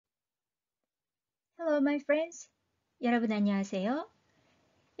Hello, my friends. 여러분 안녕하세요.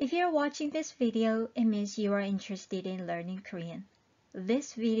 If you're watching this video, it means you are interested in learning Korean.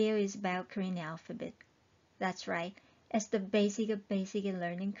 This video is about Korean alphabet. That's right, it's the basic of basic in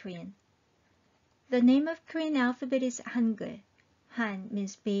learning Korean. The name of Korean alphabet is Hangul. Han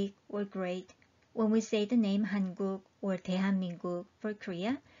means big or great. When we say the name Hanguk or 대한민국 for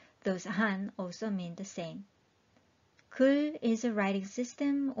Korea, those Han also mean the same. Gul is a writing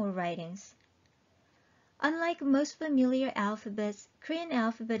system or writings. Unlike most familiar alphabets, Korean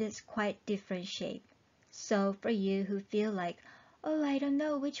alphabet is quite different shape. So for you who feel like, oh, I don't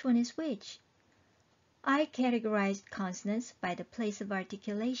know which one is which, I categorized consonants by the place of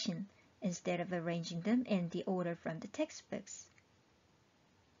articulation instead of arranging them in the order from the textbooks.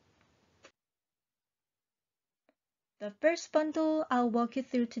 The first bundle I'll walk you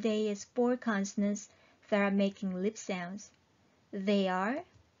through today is 4 consonants that are making lip sounds. They are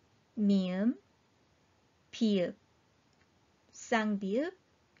미음, 비읍, 쌍비읍,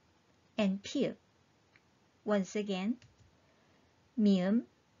 and 피읍. Once again, 미음,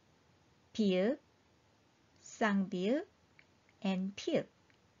 비읍, 쌍비읍, and 피읍.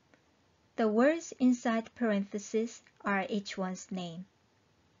 The words inside parentheses are each one's name.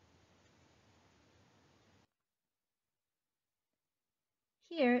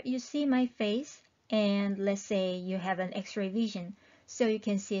 Here you see my face, and let's say you have an X-ray vision, so you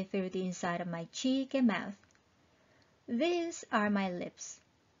can see through the inside of my cheek and mouth. These are my lips.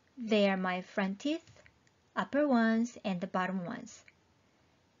 They are my front teeth, upper ones and the bottom ones.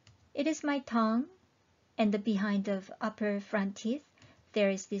 It is my tongue, and the behind of upper front teeth, there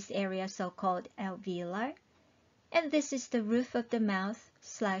is this area so-called alveolar, and this is the roof of the mouth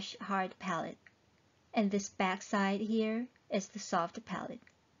 / hard palate, and this back side here is the soft palate.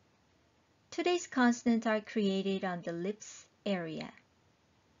 Today's consonants are created on the lips area.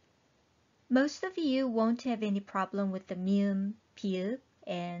 Most of you won't have any problem with the mium, piup,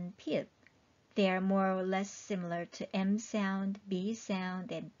 and piup. They are more or less similar to M sound, B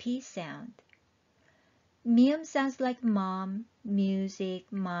sound, and P sound. Mium sounds like mom, music,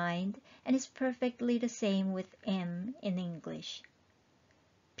 mind, and is perfectly the same with M in English.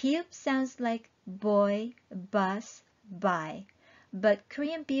 Piup sounds like boy, bus, buy, but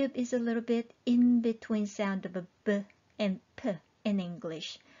Korean piup is a little bit in between sound of a B and P in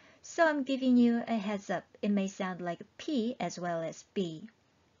English. So I'm giving you a heads up, it may sound like P as well as B.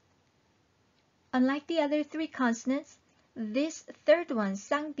 Unlike the other 3 consonants, this third one,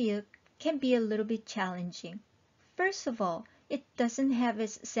 쌍비읍, can be a little bit challenging. First of all, it doesn't have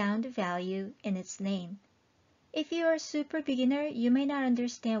its sound value in its name. If you are a super beginner, you may not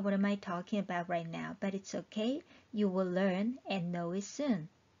understand what am I talking about right now, but it's okay, you will learn and know it soon.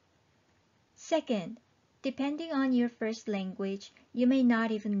 Second, depending on your first language, you may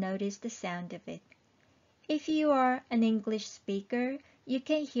not even notice the sound of it. If you are an English speaker, you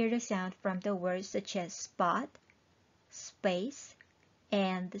can hear the sound from the words such as spot, space,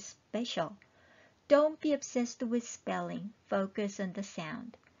 and special. Don't be obsessed with spelling, focus on the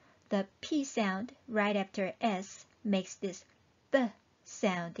sound. The P sound right after S makes this B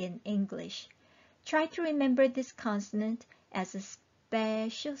sound in English. Try to remember this consonant as a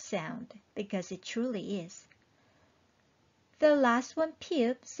special sound because it truly is. The last one,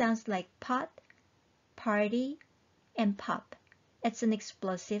 piup, sounds like pot, party, and pop. It's an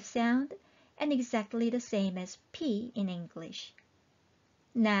explosive sound and exactly the same as P in English.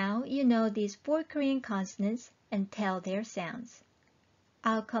 Now you know these 4 Korean consonants and tell their sounds.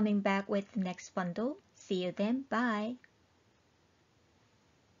 I'll coming back with the next bundle. See you then. Bye.